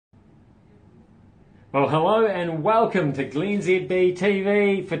Well, hello and welcome to glennzb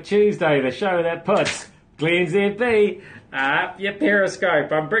TV for Tuesday, the show that puts glennzb up your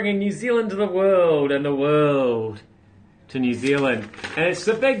Periscope. I'm bringing New Zealand to the world and the world to New Zealand. And it's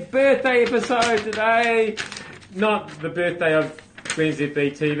the big birthday episode today. Not the birthday of glennzb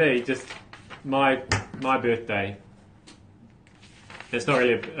TV, just my birthday. It's not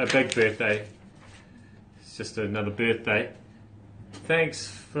really a big birthday. It's just another birthday. Thanks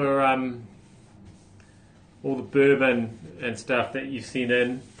for all the bourbon and stuff that you've sent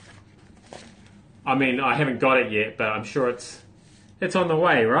in. I mean, I haven't got it yet, but I'm sure it's on the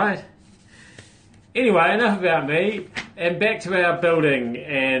way, right? Anyway, enough about me, and back to our building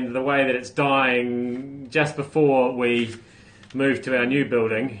and the way that it's dying just before we move to our new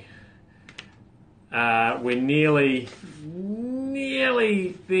building. We're nearly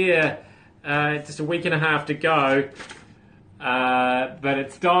there, just a week and a half to go. But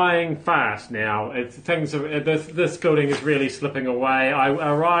it's dying fast now. This building is really slipping away. I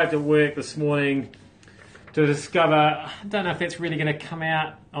arrived at work this morning to discover, I don't know if that's really going to come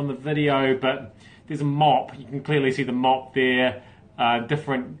out on the video, but there's a mop. You can clearly see the mop there,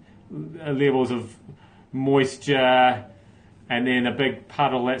 different levels of moisture, and then a big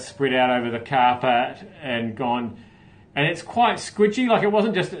puddle that's spread out over the carpet and gone. And it's quite squidgy. Like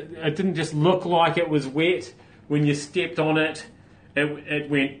it didn't just look like it was wet. When you stepped on it, it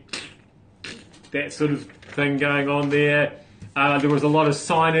went, that sort of thing going on there. There was a lot of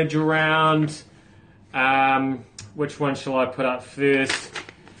signage around. Which one shall I put up first?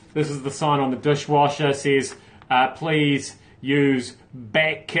 This is the sign on the dishwasher. It says, please use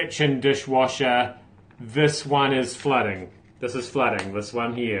back kitchen dishwasher. This one is flooding. This is flooding, this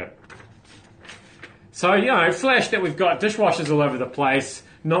one here. So, you know, flash that we've got dishwashers all over the place.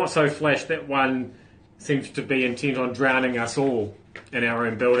 Not so flash that one seems to be intent on drowning us all in our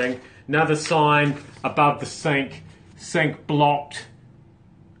own building. Another sign above the sink blocked.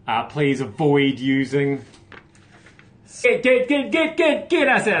 Please avoid using. Get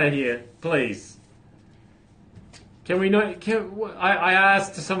us out of here, please. Can we not? I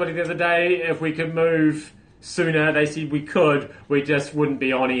asked somebody the other day if we could move sooner. They said we could. We just wouldn't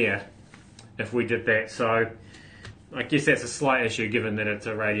be on air if we did that. So I guess that's a slight issue given that it's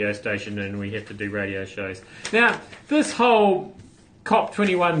a radio station and we have to do radio shows. Now, this whole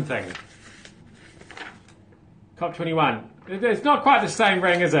COP21 thing. COP21. It's not quite the same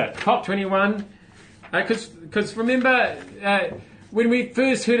ring, is it? COP21. Because remember, when we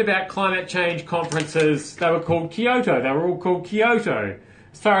first heard about climate change conferences, they were called Kyoto. They were all called Kyoto.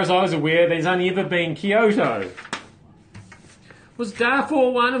 As far as I was aware, there's only ever been Kyoto. Was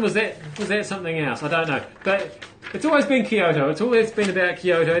Darfur one, or was that something else? I don't know. But it's always been Kyoto. It's always been about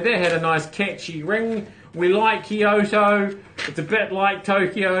Kyoto. They had a nice catchy ring. We like Kyoto. It's a bit like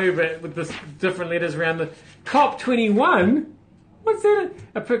Tokyo, but with the different letters around the COP21. What's that?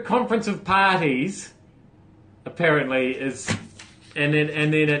 A conference of parties, apparently, is, and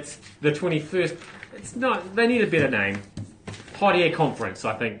then it's the 21st. It's not. They need a better name. Hot air conference,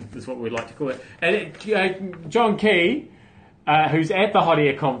 I think, is what we'd like to call it. And John Key, who's at the hot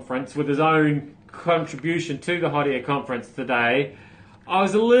air conference with his own contribution to the hot air conference today, I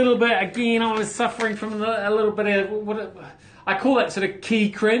was suffering from a little bit of I call that sort of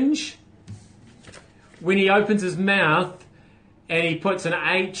Key cringe, when he opens his mouth and he puts an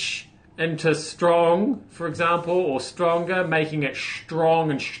H into strong, for example, or stronger, making it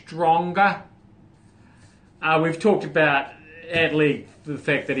strong and stronger. We've talked about at length the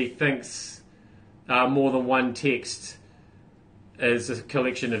fact that he thinks more than one text is a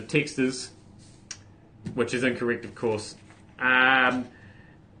collection of texters, which is incorrect, of course. And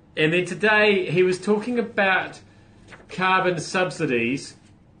then today he was talking about carbon subsidies,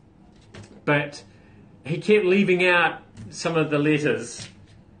 but he kept leaving out some of the letters.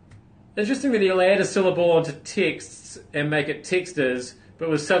 Interesting that he'll add a syllable onto texts and make it texters, but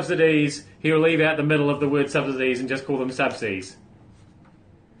with subsidies, he'll leave out the middle of the word subsidies and just call them subsidies.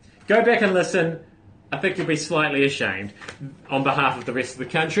 Go back and listen. I think you'll be slightly ashamed on behalf of the rest of the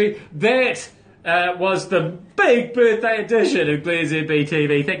country. That was the big birthday edition of glennzb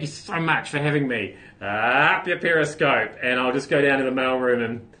TV. Thank you so much for having me up your Periscope. And I'll just go down to the mailroom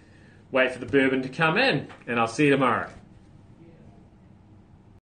and wait for the bourbon to come in. And I'll see you tomorrow.